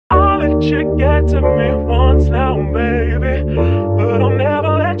let you get to me once now, baby, but I'll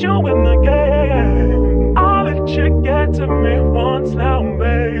never let you win the game. I'll let you get to me once now,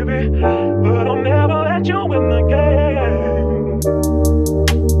 baby, but I'll never let you win the game.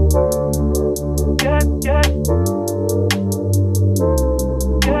 Get, get,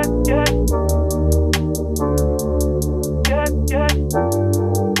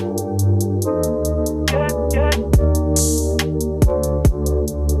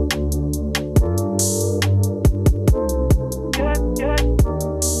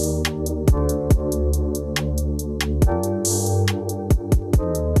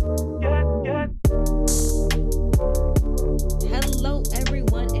 Hello,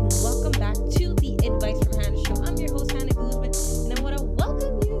 everyone, and welcome back to the Advice from Hanna show. I'm your host, Hanna Guzman, and I want to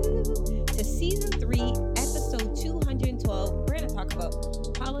welcome you to season 3, episode 212. We're going to talk about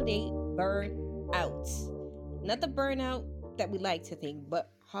holiday burnout. Not the burnout that we like to think,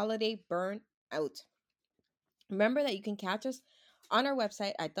 but holiday burnout. Remember that you can catch us on our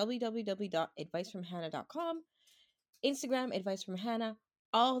website at www.advicefromhanna.com, Instagram, Advice from Hanna,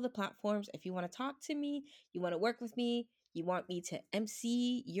 all the platforms. If you want to talk to me, you want to work with me, you want me to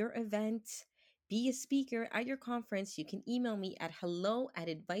MC your event, be a speaker at your conference, you can email me at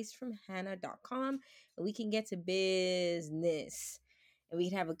hello@advicefromhanna.com and we can get to business and we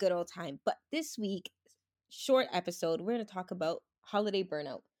can have a good old time. But this week, short episode, we're going to talk about holiday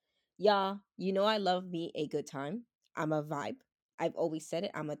burnout. Y'all, you know I love me a good time. I'm a vibe. I've always said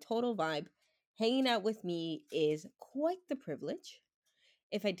it. I'm a total vibe. Hanging out with me is quite the privilege,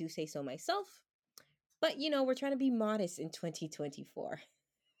 if I do say so myself. But, we're trying to be modest in 2024.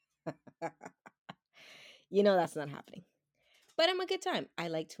 That's not happening. But I'm a good time. I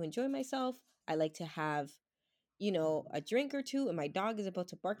like to enjoy myself. I like to have, a drink or two. And my dog is about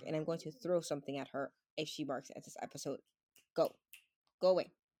to bark and I'm going to throw something at her if she barks at this episode. Go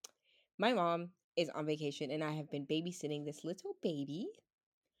away. My mom is on vacation and I have been babysitting this little baby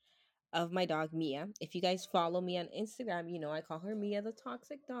of my dog, Mia. If you guys follow me on Instagram, I call her Mia the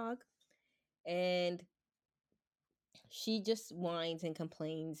toxic dog. And she just whines and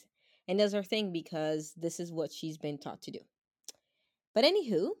complains and does her thing because this is what she's been taught to do. But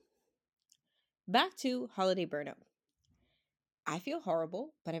anywho, back to holiday burnout. I feel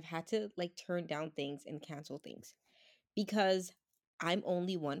horrible, but I've had to turn down things and cancel things because I'm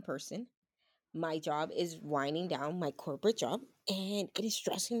only one person. My job is winding down, my corporate job, and it is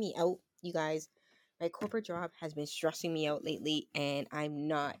stressing me out, you guys. My corporate job has been stressing me out lately, and I'm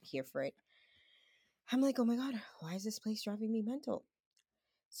not here for it. I'm like, oh my God, why is this place driving me mental?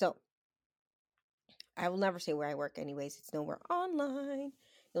 So, I will never say where I work anyways. It's nowhere online.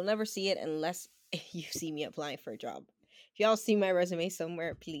 You'll never see it unless you see me applying for a job. If y'all see my resume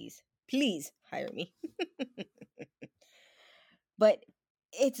somewhere, please hire me. But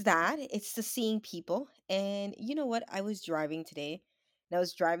it's the seeing people. And you know what? I was driving today and I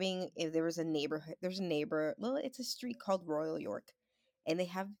was driving, if there's a neighbor, well, it's a street called Royal York and they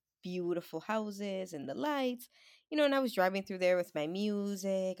have beautiful houses and the lights, and I was driving through there with my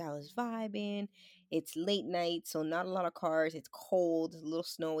music. I was vibing. It's late night, so not a lot of cars. It's cold, a little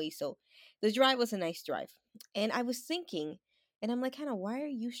snowy. So the drive was a nice drive. And I was thinking, and I'm like, Hannah, why are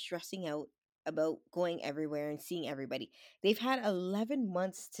you stressing out about going everywhere and seeing everybody? They've had 11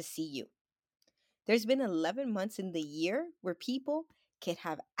 months to see you. There's been 11 months in the year where people could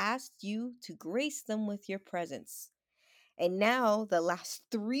have asked you to grace them with your presence. And now, the last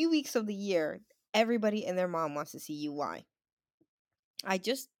 3 weeks of the year, everybody and their mom wants to see you. Why? I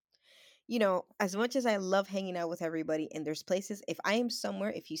just, as much as I love hanging out with everybody, and there's places, if I am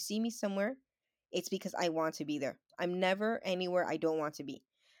somewhere, if you see me somewhere, it's because I want to be there. I'm never anywhere I don't want to be.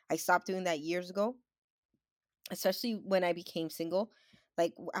 I stopped doing that years ago, especially when I became single.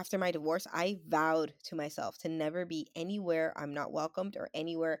 After my divorce, I vowed to myself to never be anywhere I'm not welcomed or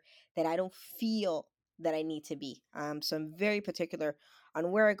anywhere that I don't feel that I need to be. So I'm very particular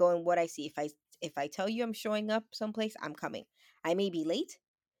on where I go and what I see. If I tell you I'm showing up someplace, I'm coming. I may be late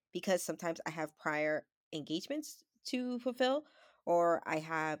because sometimes I have prior engagements to fulfill or I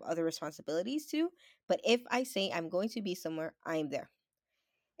have other responsibilities to. But if I say I'm going to be somewhere, I'm there.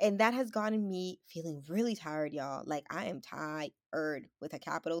 And that has gotten me feeling really tired, y'all. I am tired with a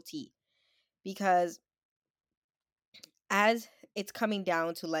capital T. Because as it's coming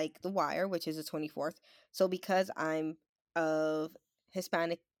down to the wire, which is the 24th. So because I'm of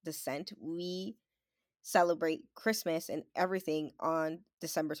Hispanic descent, we celebrate Christmas and everything on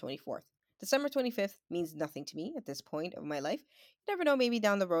December 24th. December 25th means nothing to me at this point of my life. You never know, maybe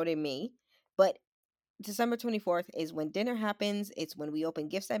down the road it may. But December 24th is when dinner happens. It's when we open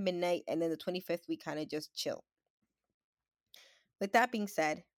gifts at midnight. And then the 25th, we kind of just chill. With that being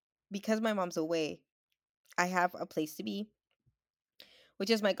said, because my mom's away, I have a place to be, which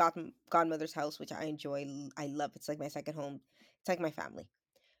is my godmother's house, which I enjoy. I love. It's like my second home. It's like my family.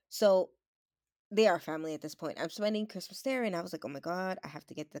 So they are family at this point. I'm spending Christmas there, and I was like, oh my god, I have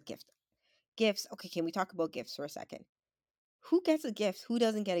to get the gifts. Okay, can we talk about gifts for a second? Who gets a gift? Who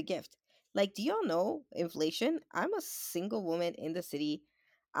doesn't get a gift? Like, do y'all know inflation? I'm a single woman in the city.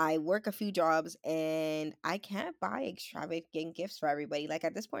 I work a few jobs and I can't buy extravagant gifts for everybody. Like,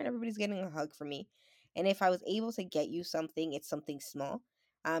 at this point, everybody's getting a hug from me. And if I was able to get you something, it's something small,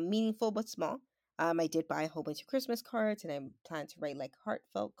 meaningful but small. I did buy a whole bunch of Christmas cards and I plan to write like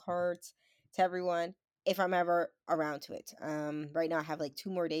heartfelt cards to everyone if I'm ever around to it. Right now I have like 2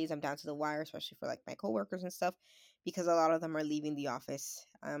 more days. I'm down to the wire, especially for like my coworkers and stuff, because a lot of them are leaving the office.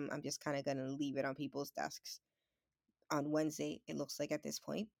 I'm just kind of gonna leave it on people's desks on Wednesday. It looks like at this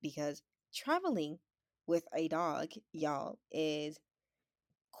point because traveling with a dog, y'all, is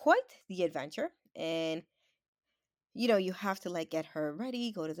quite the adventure. And you have to like get her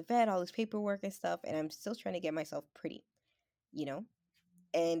ready, go to the vet, all this paperwork and stuff. And I'm still trying to get myself pretty, you know.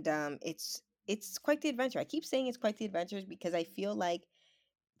 And it's quite the adventure. I keep saying it's quite the adventure because I feel like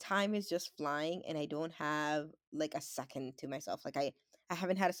time is just flying and I don't have like a second to myself. Like I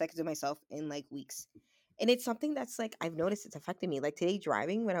haven't had a second to myself in like weeks. And it's something that's like I've noticed it's affected me. Like today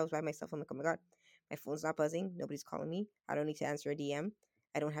driving when I was by myself, I'm like, "Oh my god, my phone's not buzzing. Nobody's calling me. I don't need to answer a DM.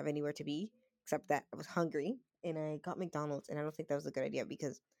 I don't have anywhere to be except that I was hungry and I got McDonald's and I don't think that was a good idea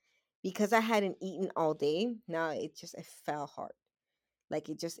because I hadn't eaten all day. Now it fell hard. Like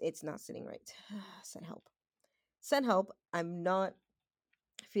it's not sitting right. Send help. Send help. I'm not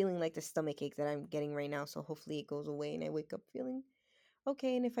feeling like the stomach ache that I'm getting right now. So hopefully it goes away and I wake up feeling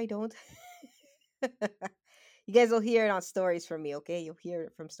okay. And if I don't, you guys will hear it on stories from me. Okay, you'll hear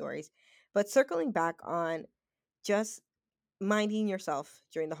it from stories. But circling back on just minding yourself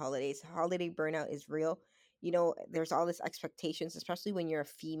during the holidays. Holiday burnout is real. There's all this expectations, especially when you're a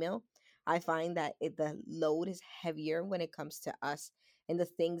female. I find that the load is heavier when it comes to us and the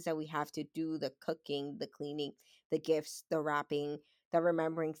things that we have to do, the cooking, the cleaning, the gifts, the wrapping, the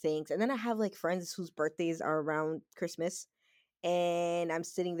remembering things. And then I have like friends whose birthdays are around Christmas and I'm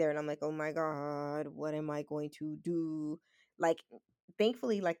sitting there and I'm like, "Oh my god, what am I going to do?" Like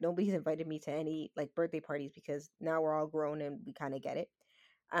thankfully like nobody's invited me to any like birthday parties because now we're all grown and we kind of get it.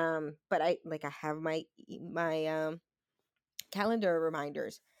 But I have my calendar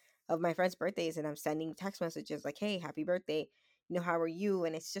reminders of my friends' birthdays and I'm sending text messages like, "Hey, happy birthday. How are you?"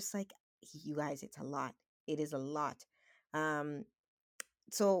 And it's just like, you guys, it's a lot. It is a lot. Um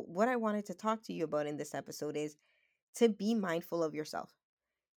so what I wanted to talk to you about in this episode is to be mindful of yourself.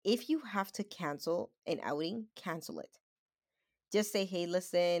 If you have to cancel an outing, cancel it. Just say, hey,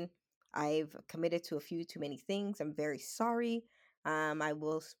 listen, I've committed to a few too many things. I'm very sorry. I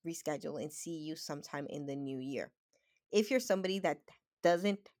will reschedule and see you sometime in the new year. If you're somebody that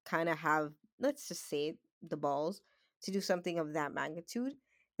doesn't kind of have, let's just say, the balls to do something of that magnitude,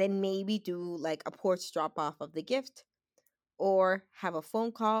 then maybe do like a porch drop off of the gift or have a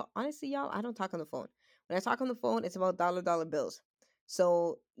phone call. Honestly, y'all, I don't talk on the phone. When I talk on the phone, it's about dollar bills.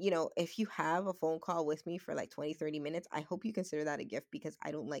 So, if you have a phone call with me for like 20, 30 minutes, I hope you consider that a gift because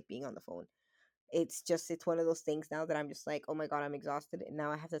I don't like being on the phone. It's one of those things now that I'm just like, oh my God, I'm exhausted. And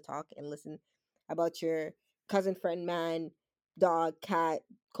now I have to talk and listen about your cousin, friend, man, dog, cat,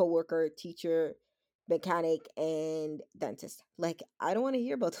 coworker, teacher, mechanic, and dentist. Like, I don't want to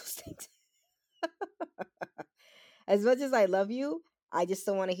hear about those things. As much as I love you, I just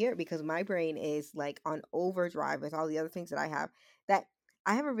don't want to hear it because my brain is like on overdrive with all the other things that I have. That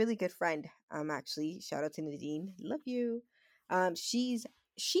I have a really good friend. Actually, shout out to Nadine, love you.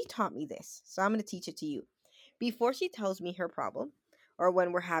 She taught me this, so I'm gonna teach it to you. Before she tells me her problem, or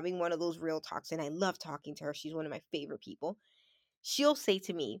when we're having one of those real talks, and I love talking to her. She's one of my favorite people. She'll say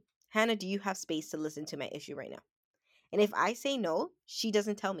to me, "Hannah, do you have space to listen to my issue right now?" And if I say no, she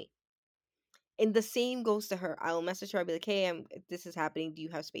doesn't tell me. And the same goes to her. I'll message her. I'll be like, "Hey, this is happening. Do you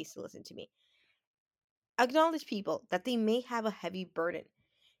have space to listen to me?" Acknowledge people that they may have a heavy burden.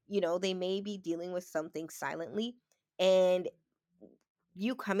 They may be dealing with something silently, and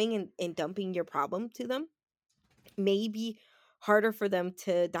you coming and dumping your problem to them may be harder for them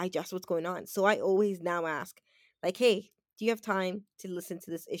to digest what's going on. So I always now ask, like, "Hey, do you have time to listen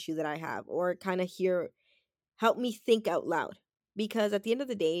to this issue that I have, or kind of help me think out loud?" Because at the end of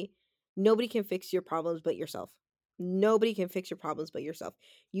the day, nobody can fix your problems but yourself. Nobody can fix your problems but yourself.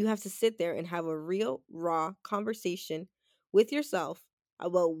 You have to sit there and have a real, raw conversation with yourself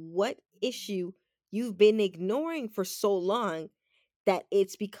about what issue you've been ignoring for so long that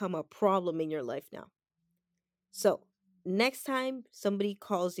it's become a problem in your life now. So, Next time somebody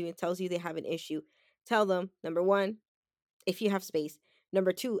calls you and tells you they have an issue, tell them, number one, if you have space.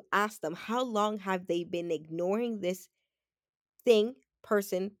 Number two, ask them, how long have they been ignoring this thing,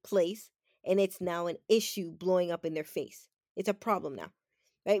 person, place, and it's now an issue blowing up in their face? It's a problem now,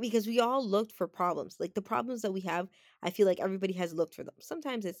 right? Because we all looked for problems. Like the problems that we have, I feel like everybody has looked for them.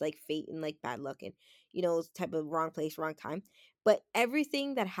 Sometimes it's like fate and like bad luck and, it's type of wrong place, wrong time. But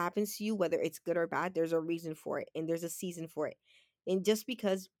everything that happens to you, whether it's good or bad, there's a reason for it and there's a season for it. And just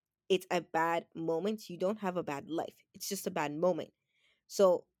because it's a bad moment, you don't have a bad life. It's just a bad moment.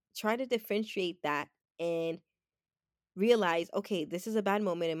 So try to differentiate that and realize, okay, this is a bad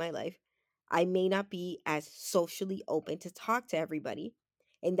moment in my life. I may not be as socially open to talk to everybody,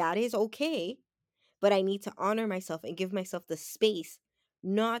 and that is okay, but I need to honor myself and give myself the space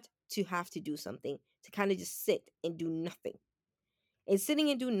not to have to do something, to kind of just sit and do nothing. And sitting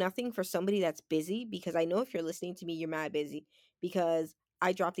and do nothing for somebody that's busy, because I know if you're listening to me, you're mad busy, because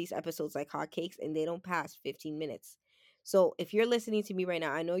I drop these episodes like hotcakes and they don't pass 15 minutes. So if you're listening to me right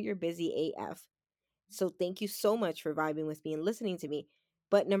now, I know you're busy AF. So thank you so much for vibing with me and listening to me.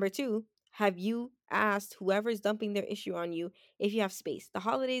 But number two, have you asked whoever's dumping their issue on you if you have space? The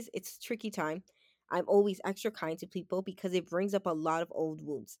holidays, it's a tricky time. I'm always extra kind to people because it brings up a lot of old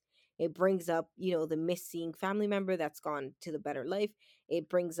wounds. It brings up, the missing family member that's gone to the better life. It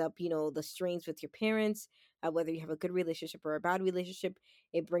brings up, the strains with your parents, whether you have a good relationship or a bad relationship.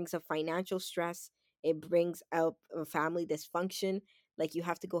 It brings up financial stress. It brings up a family dysfunction, like you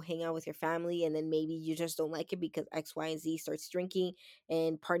have to go hang out with your family and then maybe you just don't like it because X, Y, and Z starts drinking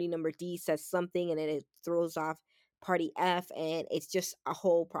and party number D says something and then it throws off party F and it's just a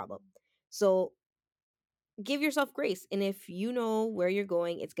whole problem. So give yourself grace. And if you know where you're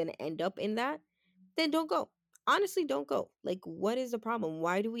going, it's going to end up in that, then don't go. Honestly, don't go. Like, what is the problem?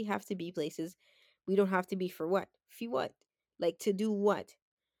 Why do we have to be places we don't have to be? For what? For what? Like, to do what?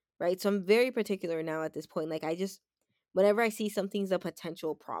 Right? So I'm very particular now at this point. Like, whenever I see something's a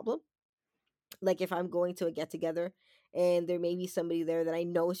potential problem, like if I'm going to a get together and there may be somebody there that I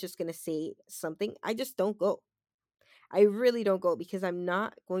know is just going to say something, I just don't go. I really don't go because I'm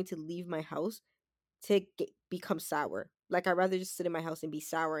not going to leave my house to become sour. Like I'd rather just sit in my house and be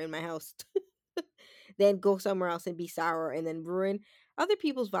sour in my house than go somewhere else and be sour and then ruin other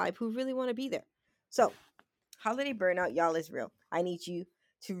people's vibe who really want to be there. So holiday burnout, y'all, is real. I need you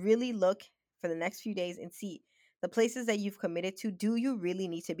to really look for the next few days and see the places that you've committed to. Do you really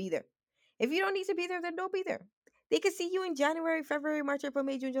need to be there? If you don't need to be there, then don't be there. They could see you in January, February, March, April,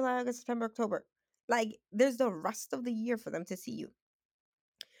 May, June, July, August, September, October. Like, there's the rest of the year for them to see you.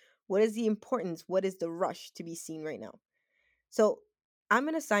 What is the importance? What is the rush to be seen right now? So I'm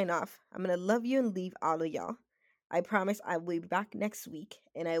gonna sign off. I'm gonna love you and leave all of y'all. I promise I will be back next week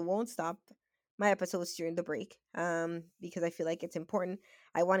and I won't stop my episodes during the break. Because I feel like it's important.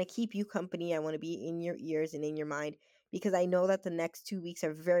 I want to keep you company. I want to be in your ears and in your mind because I know that the next 2 weeks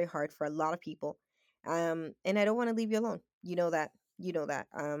are very hard for a lot of people. And I don't want to leave you alone. You know that. You know that.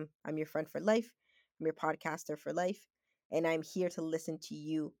 I'm your friend for life. I'm your podcaster for life. And I'm here to listen to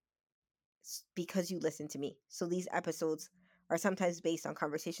you because you listen to me. So these episodes are sometimes based on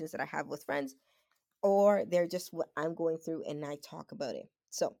conversations that I have with friends, or they're just what I'm going through and I talk about it.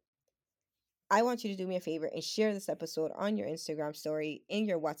 So I want you to do me a favor and share this episode on your Instagram story, in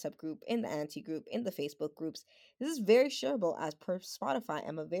your WhatsApp group, in the Auntie group, in the Facebook groups. This is very shareable as per Spotify.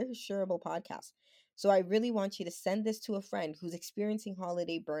 I'm a very shareable podcast. So I really want you to send this to a friend who's experiencing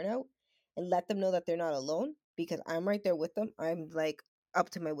holiday burnout and let them know that they're not alone because I'm right there with them. I'm like up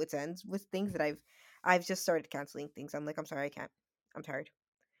to my wits' ends with things that I've just started canceling things. I'm like, I'm sorry, I can't. I'm tired.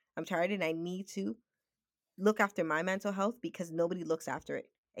 I'm tired and I need to look after my mental health because nobody looks after it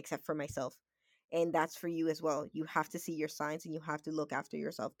except for myself. And that's for you as well. You have to see your signs and you have to look after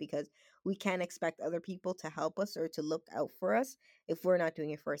yourself because we can't expect other people to help us or to look out for us if we're not doing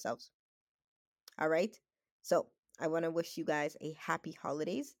it for ourselves. All right? So, I want to wish you guys a happy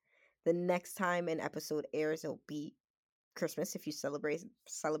holidays. The next time an episode airs, it'll be Christmas if you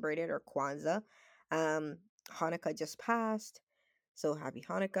celebrate it, or Kwanzaa. Um, Hanukkah just passed, so happy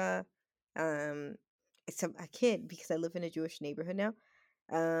Hanukkah. Um, it's a kid because I live in a Jewish neighborhood now.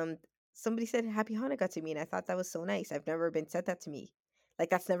 Um, Somebody said happy Hanukkah to me, and I thought that was so nice. I've never been said that to me. Like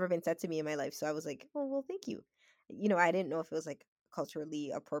that's never been said to me in my life. So I was like, oh well, thank you. I didn't know if it was like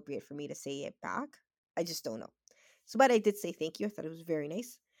culturally appropriate for me to say it back. I just don't know. So, but I did say thank you. I thought it was very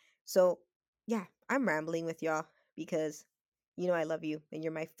nice. So, yeah, I'm rambling with y'all because I love you and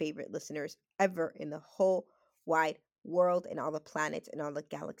you're my favorite listeners ever in the whole wide world and all the planets and all the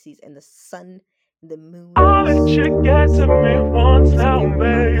galaxies and the sun The moon I'll is let you silver, get to me once so now, there are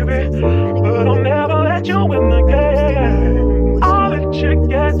baby, roses and a but I'll golden never let you connection win the that keeps the moon game. I'll pushing up let you the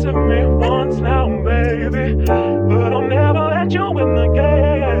get best to moon me once ever. now, baby,